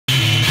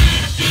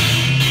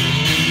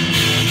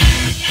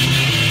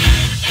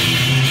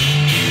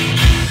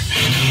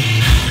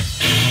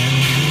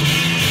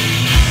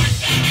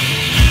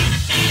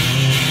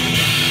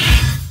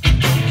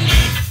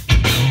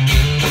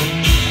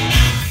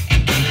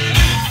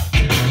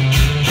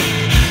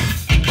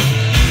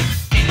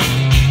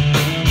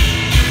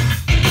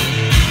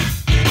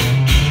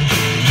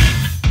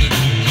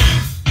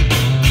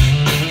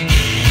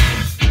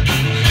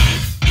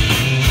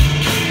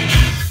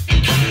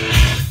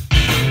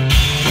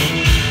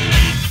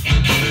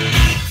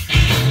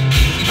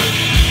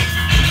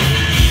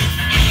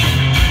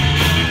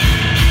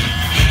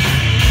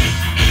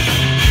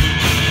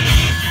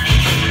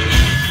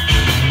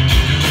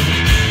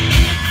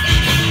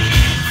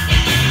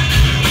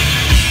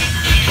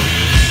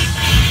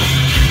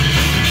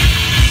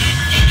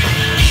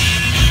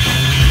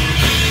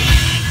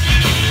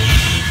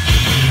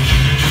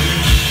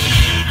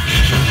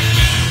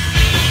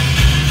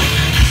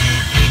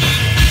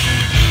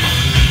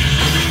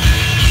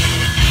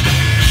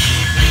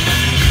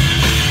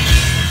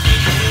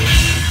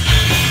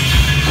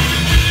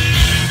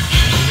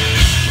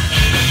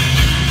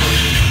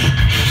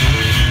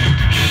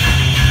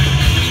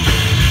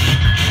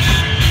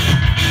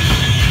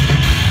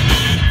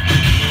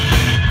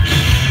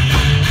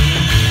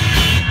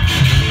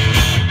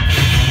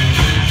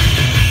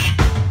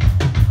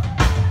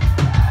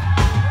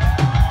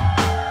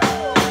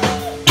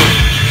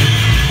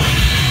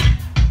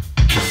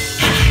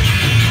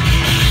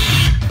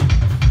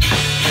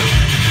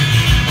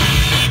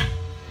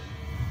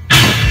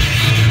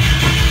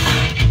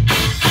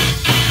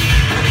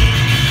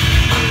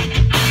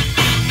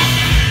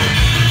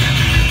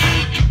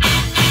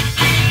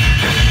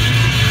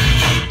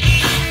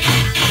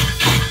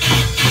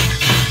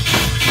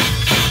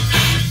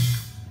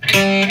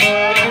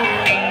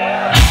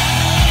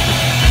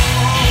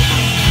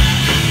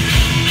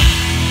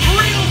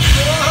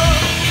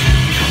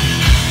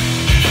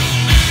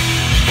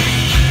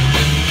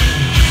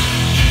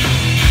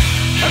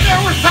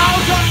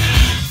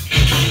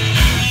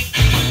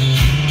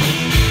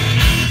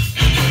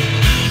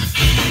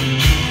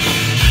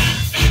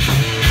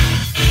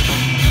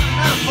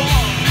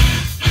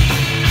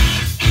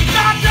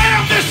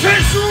Goddamn, this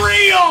is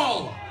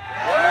real!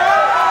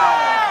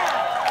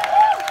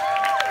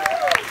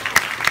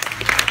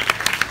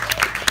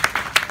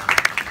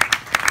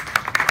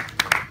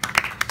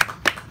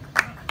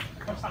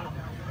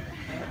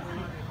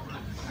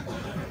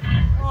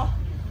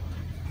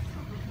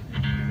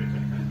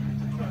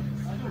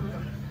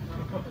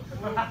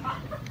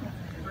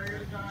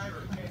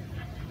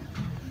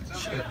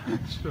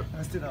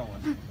 Let's do that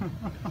one.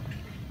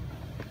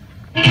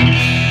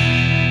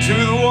 To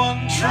the one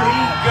true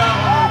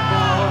God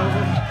above,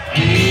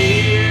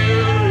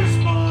 here's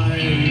my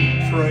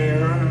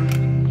prayer.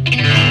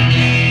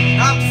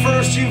 Not the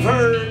first you've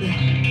heard, the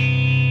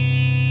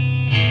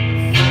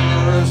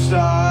first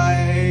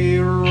I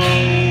wrote.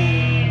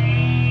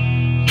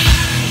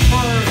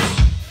 First,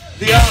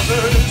 the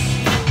others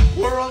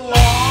were a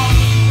long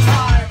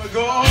time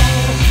ago.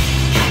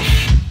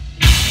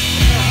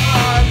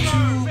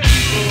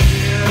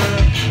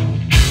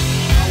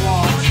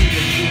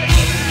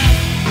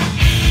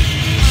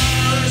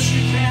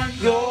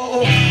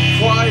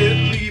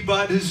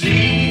 By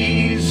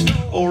disease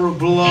or a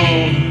blow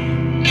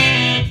to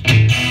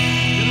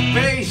the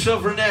base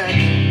of her neck,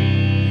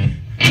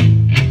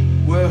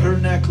 where her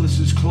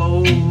necklaces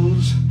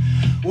close,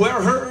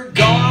 where her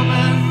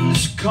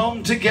garments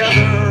come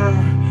together,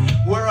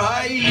 where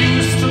I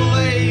used to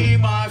lay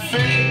my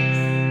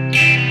faith.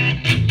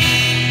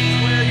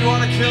 Where you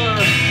want to kill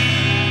her,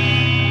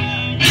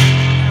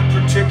 that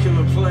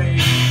particular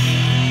place.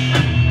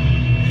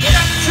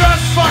 Yeah,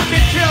 just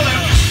fucking kill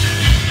him.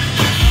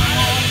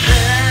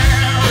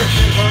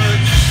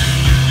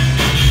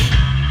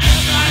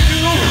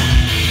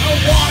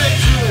 Wanted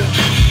to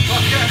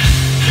fucking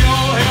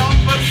kill him,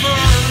 but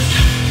first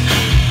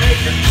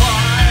make him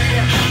cry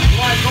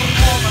like a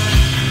woman,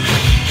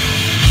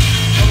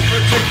 a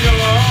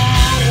particular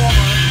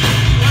woman.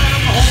 Let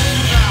him hold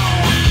down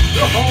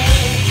the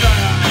whole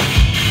time.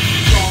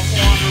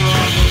 Someone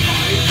rather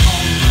might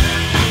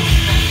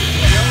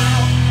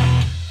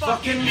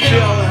fucking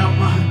kill him.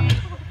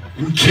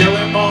 Kill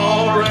him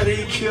already,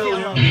 kill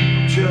him.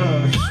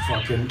 Just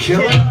fucking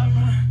kill him.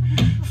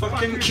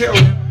 Fucking kill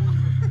him.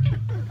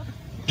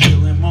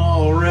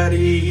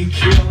 Already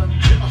kill him,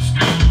 just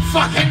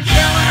fucking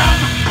kill him,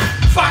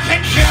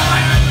 fucking kill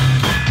him,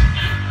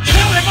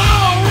 kill him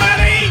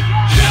already,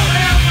 kill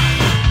him,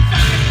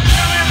 fucking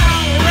kill him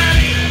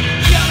already,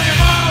 kill him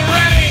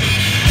already,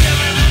 kill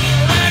him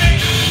already,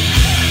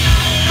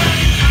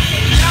 fucking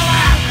kill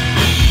him,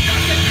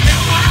 fucking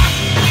kill him,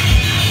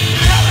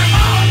 kill him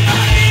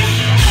already,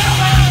 kill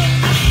him,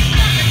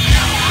 fucking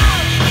kill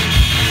him,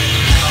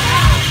 kill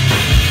him.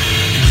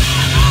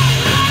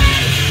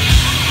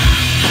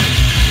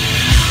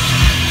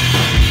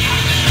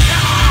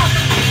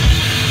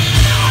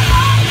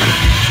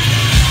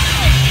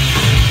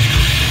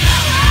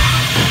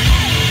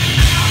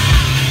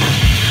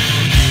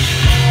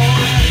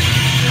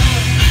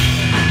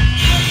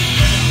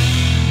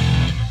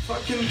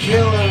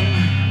 Kill him.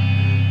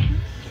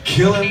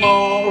 Kill him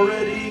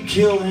already,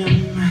 kill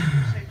him.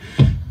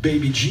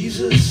 Baby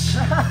Jesus,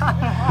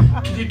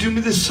 can you do me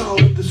this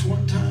solid this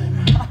one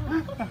time?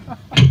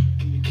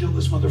 Can you kill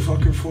this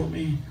motherfucker for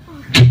me?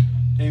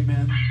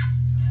 Amen.